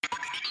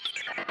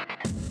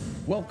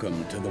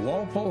Welcome to the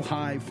Walpole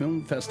High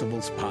Film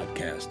Festival's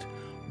podcast,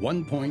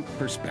 One Point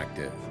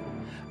Perspective,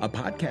 a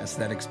podcast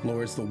that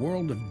explores the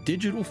world of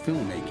digital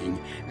filmmaking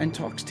and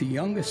talks to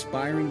young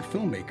aspiring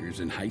filmmakers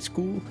in high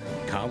school,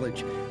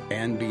 college,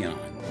 and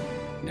beyond.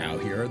 Now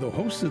here are the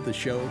hosts of the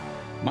show,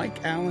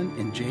 Mike Allen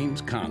and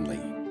James Conley.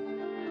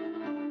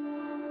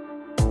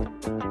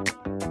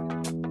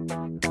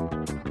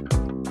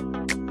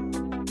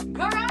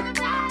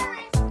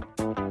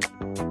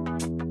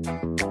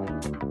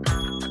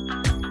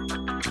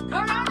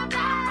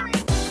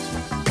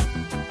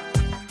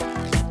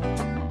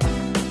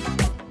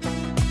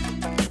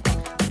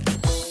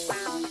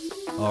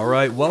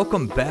 All right,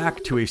 welcome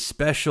back to a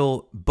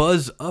special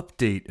Buzz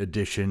Update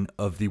edition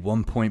of the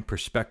One Point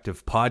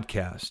Perspective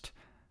podcast.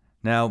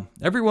 Now,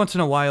 every once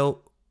in a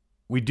while,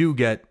 we do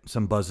get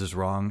some buzzes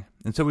wrong,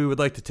 and so we would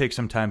like to take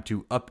some time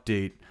to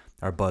update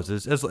our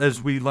buzzes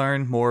as we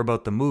learn more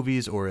about the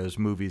movies or as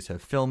movies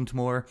have filmed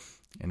more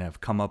and have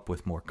come up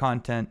with more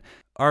content.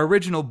 Our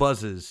original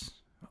buzzes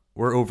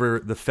were over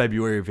the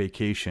February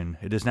vacation.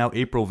 It is now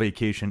April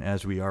vacation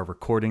as we are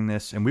recording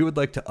this, and we would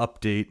like to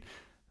update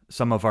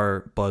some of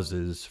our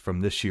buzzes from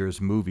this year's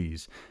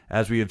movies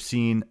as we have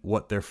seen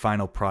what their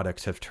final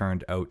products have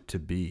turned out to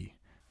be.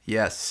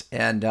 Yes,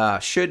 and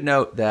should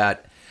note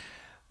that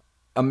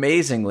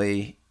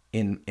amazingly,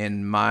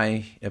 in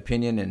my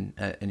opinion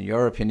and in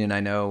your opinion, I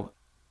know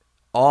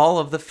all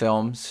of the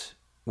films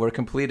were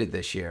completed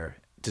this year,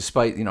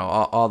 despite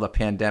all the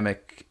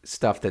pandemic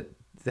stuff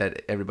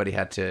that everybody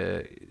had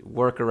to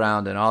work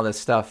around and all this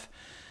stuff.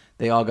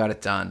 They all got it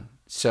done.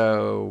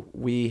 So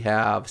we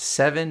have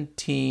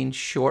 17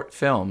 short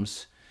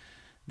films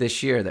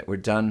this year that were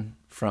done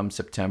from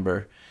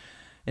September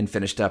and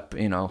finished up,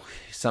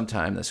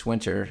 sometime this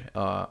winter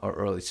or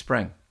early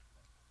spring.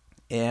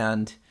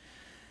 And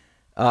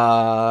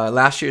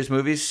last year's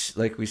movies,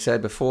 like we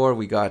said before,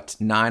 we got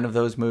 9 of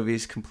those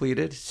movies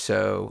completed.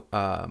 So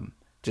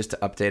just to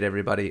update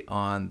everybody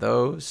on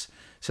those.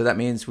 So that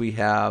means we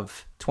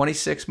have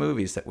 26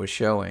 movies that we're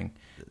showing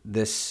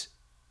this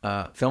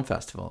film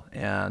festival,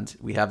 and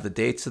we have the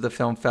dates of the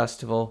film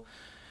festival,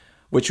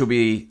 which will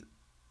be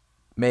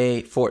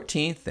May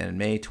 14th and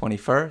May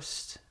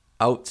 21st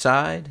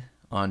outside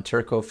on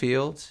Turco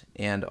Field,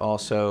 and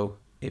also,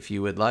 if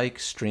you would like,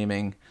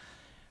 streaming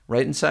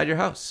right inside your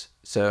house.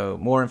 So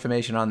more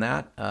information on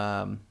that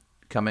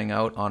coming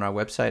out on our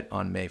website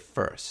on May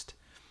 1st.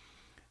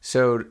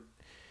 So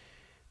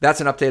that's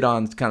an update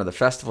on kind of the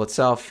festival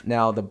itself.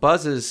 Now, the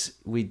buzzes,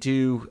 we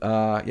do,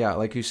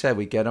 like you said,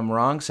 we get them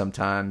wrong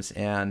sometimes.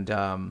 And,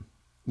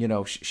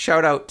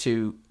 shout out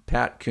to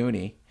Pat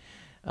Cooney.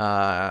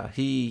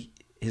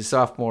 His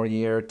sophomore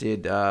year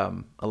did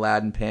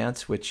Aladdin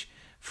Pants, which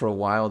for a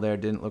while there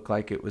didn't look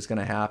like it was going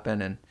to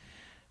happen. And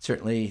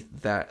certainly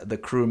that the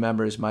crew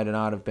members might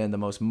not have been the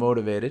most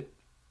motivated.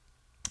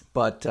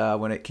 But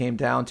when it came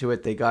down to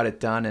it, they got it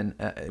done.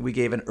 And we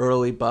gave an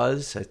early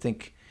buzz, I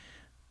think.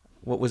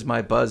 What was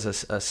my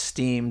buzz? A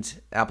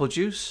steamed apple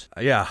juice?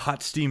 Yeah,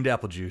 hot steamed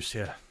apple juice,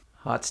 yeah.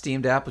 Hot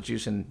steamed apple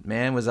juice, and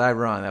man, was I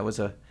wrong.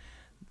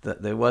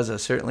 There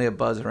was certainly a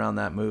buzz around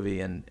that movie,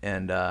 and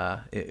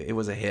it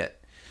was a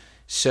hit.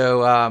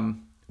 So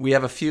we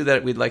have a few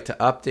that we'd like to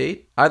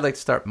update. I'd like to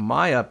start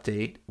my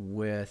update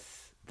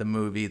with the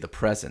movie The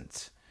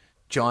Present.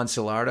 John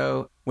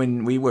Cilardo,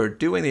 when we were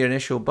doing the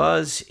initial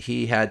buzz,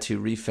 he had to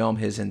refilm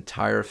his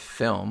entire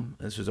film.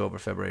 This was over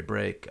February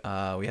break.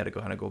 We had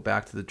to go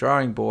back to the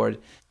drawing board.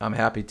 I'm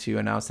happy to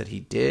announce that he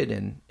did,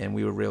 and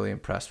we were really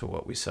impressed with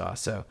what we saw.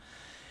 So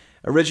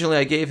originally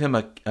I gave him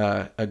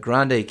a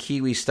grande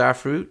kiwi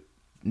starfruit.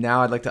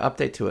 Now I'd like to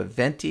update to a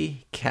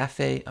venti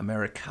cafe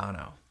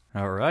americano.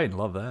 All right,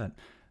 love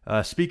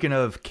that. Speaking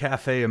of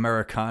cafe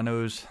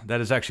americanos,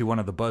 that is actually one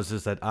of the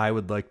buzzes that I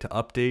would like to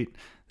update.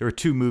 There were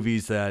 2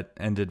 movies that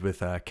ended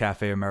with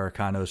Cafe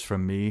Americanos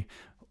from me.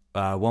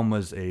 One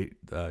was the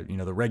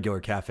regular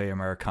Cafe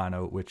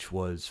Americano, which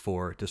was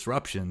for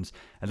Disruptions.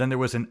 And then there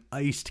was an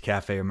iced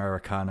Cafe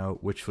Americano,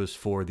 which was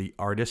for the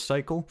Artist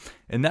Cycle.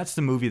 And that's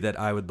the movie that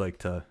I would like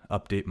to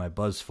update my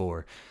buzz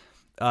for.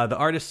 The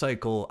Artist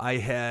Cycle, I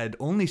had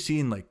only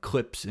seen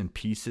clips and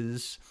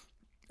pieces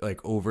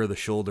over the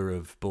shoulder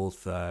of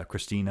both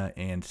Christina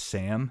and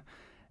Sam.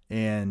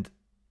 And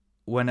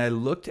when I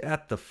looked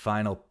at the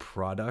final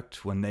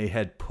product, when they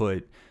had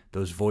put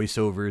those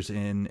voiceovers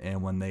in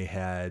and when they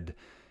had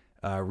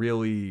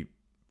really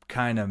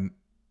kind of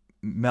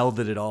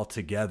melded it all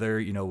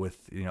together,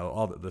 with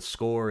all the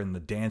score and the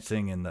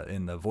dancing and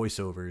the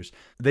voiceovers,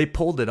 they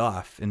pulled it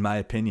off, in my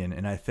opinion.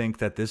 And I think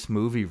that this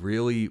movie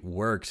really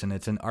works, and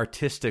it's an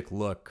artistic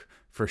look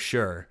for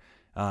sure.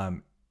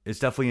 It's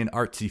definitely an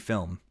artsy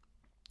film,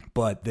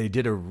 but they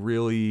did a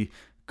really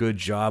good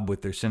job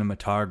with their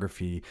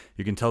cinematography.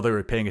 You can tell they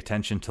were paying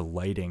attention to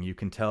lighting. You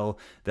can tell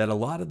that a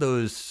lot of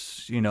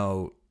those,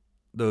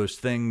 those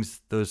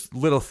things, those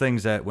little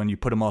things that when you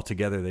put them all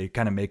together, they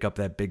kind of make up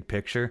that big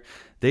picture.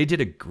 They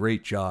did a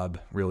great job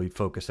really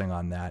focusing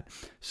on that.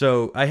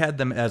 So I had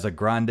them as a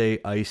grande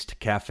iced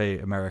cafe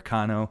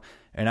Americano,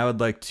 and I would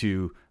like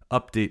to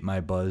update my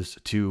buzz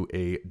to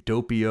a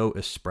Doppio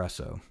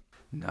Espresso.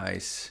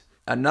 Nice.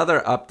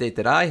 Another update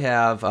that I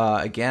have,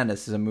 again,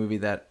 this is a movie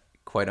that,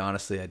 quite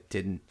honestly, I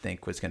didn't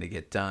think was going to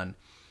get done,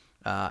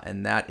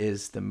 and that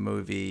is the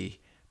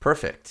movie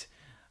Perfect.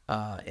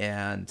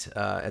 And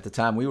at the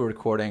time we were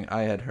recording,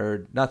 I had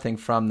heard nothing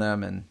from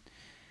them, and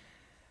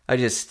I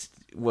just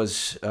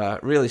was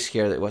really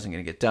scared that it wasn't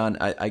going to get done.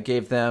 I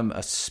gave them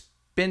a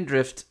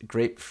Spindrift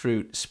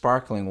Grapefruit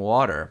Sparkling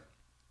Water.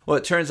 Well,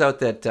 it turns out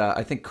that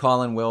I think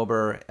Colin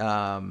Wilbur,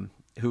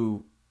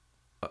 who,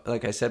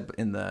 like I said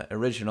in the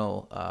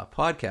original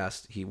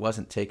podcast, he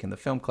wasn't taking the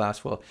film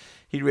class. Well,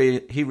 he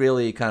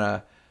really kind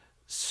of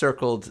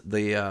circled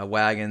the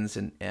wagons,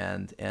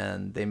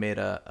 and they made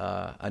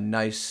a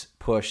nice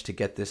push to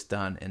get this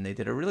done, and they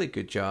did a really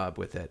good job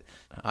with it.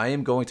 I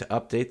am going to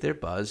update their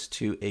buzz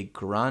to a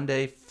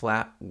Grande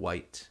Flat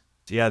White.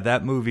 Yeah,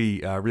 that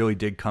movie really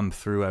did come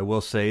through. I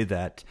will say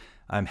that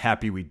I'm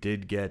happy we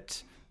did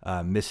get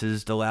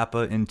Mrs.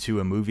 DeLappa into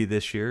a movie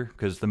this year,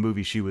 because the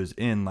movie she was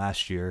in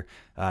last year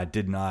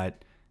did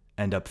not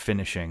end up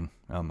finishing,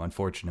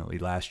 unfortunately,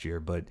 last year.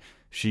 But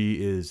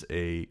she is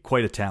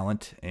quite a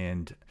talent,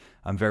 and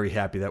I'm very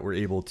happy that we're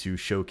able to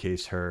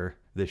showcase her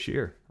this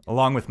year,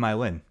 along with Mai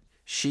Lin.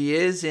 She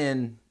is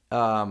in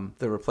The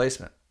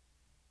Replacement.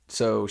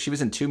 So she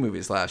was in 2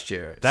 movies last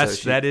year.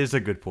 That is a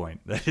good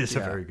point. That is a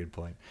very good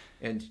point.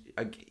 And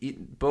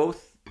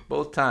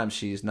both times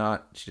she does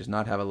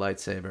not have a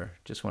lightsaber.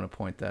 Just want to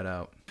point that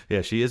out.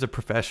 Yeah, she is a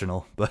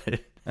professional,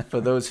 but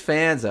for those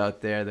fans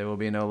out there will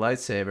be no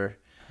lightsaber.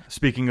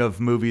 Speaking of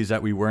movies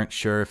that we weren't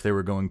sure if they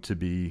were going to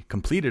be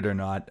completed or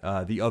not,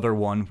 the other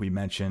one we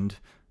mentioned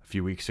a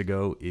few weeks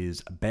ago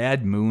is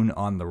Bad Moon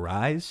on the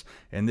Rise,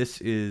 and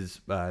this is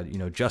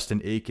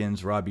Justin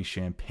Akins, Robbie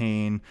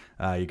Champagne,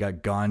 you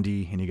got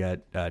Gandhi, and you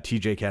got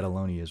T.J.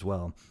 Cataloni as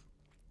well,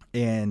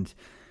 and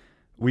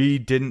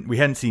we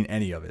hadn't seen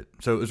any of it,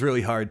 so it was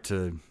really hard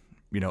to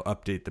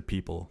update the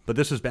people. But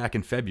this was back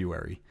in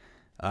February.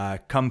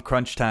 Come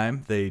crunch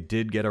time, they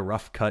did get a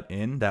rough cut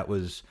in that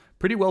was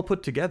pretty well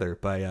put together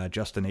by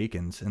Justin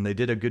Akins, and they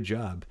did a good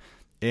job.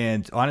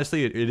 And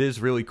honestly, it is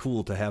really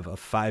cool to have a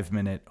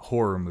 5-minute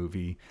horror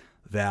movie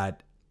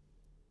that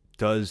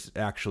does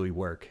actually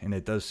work, and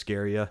it does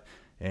scare you.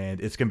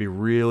 And it's going to be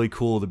really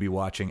cool to be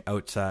watching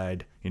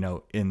outside,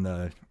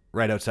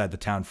 right outside the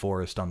town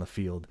forest on the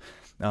field.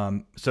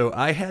 So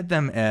I had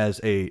them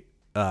as a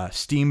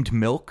steamed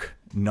milk,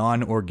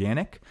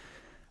 non-organic.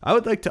 I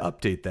would like to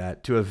update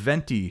that to a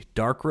venti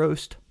dark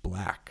roast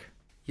black.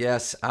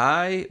 Yes,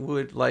 I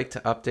would like to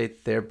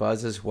update their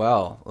buzz as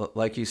well.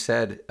 Like you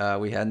said,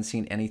 we hadn't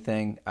seen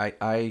anything.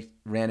 I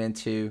ran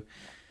into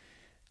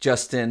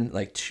Justin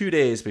like 2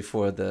 days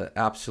before the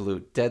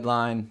absolute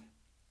deadline,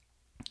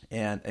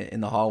 and in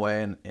the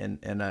hallway,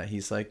 and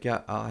he's like,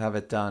 "Yeah, I'll have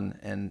it done."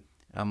 And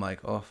I'm like,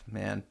 "Oh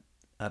man,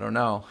 I don't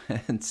know."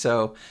 And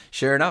so,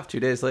 sure enough, 2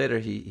 days later,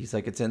 he's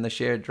like, "It's in the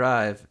shared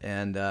drive,"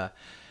 and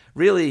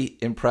really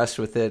impressed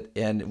with it.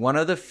 And one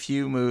of the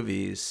few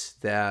movies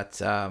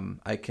that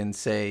I can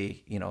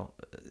say,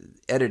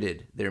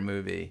 edited their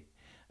movie.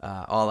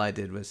 All I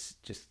did was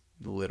just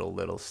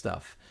little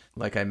stuff.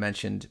 Like I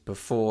mentioned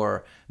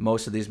before,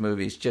 most of these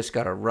movies just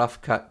got a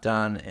rough cut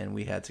done, and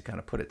we had to kind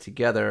of put it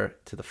together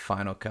to the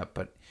final cut.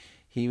 But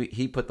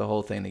he put the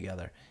whole thing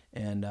together,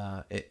 and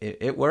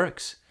it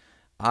works.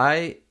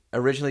 I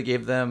originally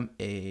gave them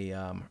a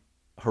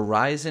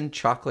Horizon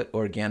Chocolate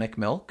Organic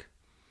Milk,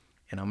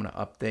 and I'm going to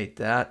update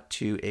that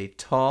to a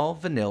Tall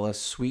Vanilla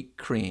Sweet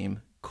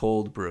Cream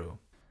Cold Brew.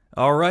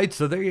 All right,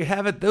 so there you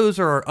have it. Those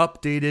are our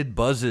updated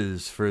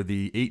buzzes for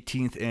the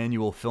 18th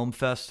Annual Film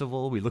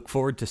Festival. We look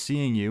forward to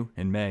seeing you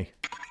in May.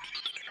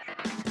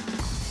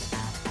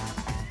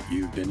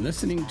 You've been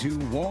listening to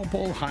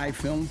Walpole High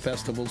Film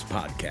Festival's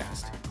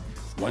podcast,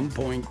 1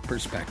 Point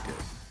Perspective.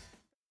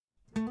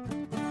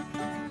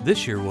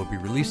 This year we'll be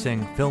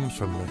releasing films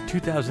from the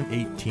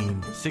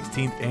 2018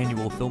 16th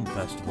Annual Film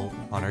Festival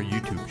on our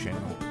YouTube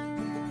channel.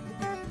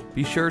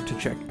 Be sure to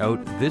check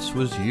out This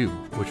Was You,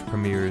 which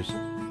premieres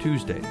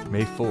Tuesday,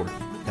 May 4th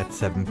at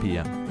 7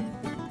 p.m.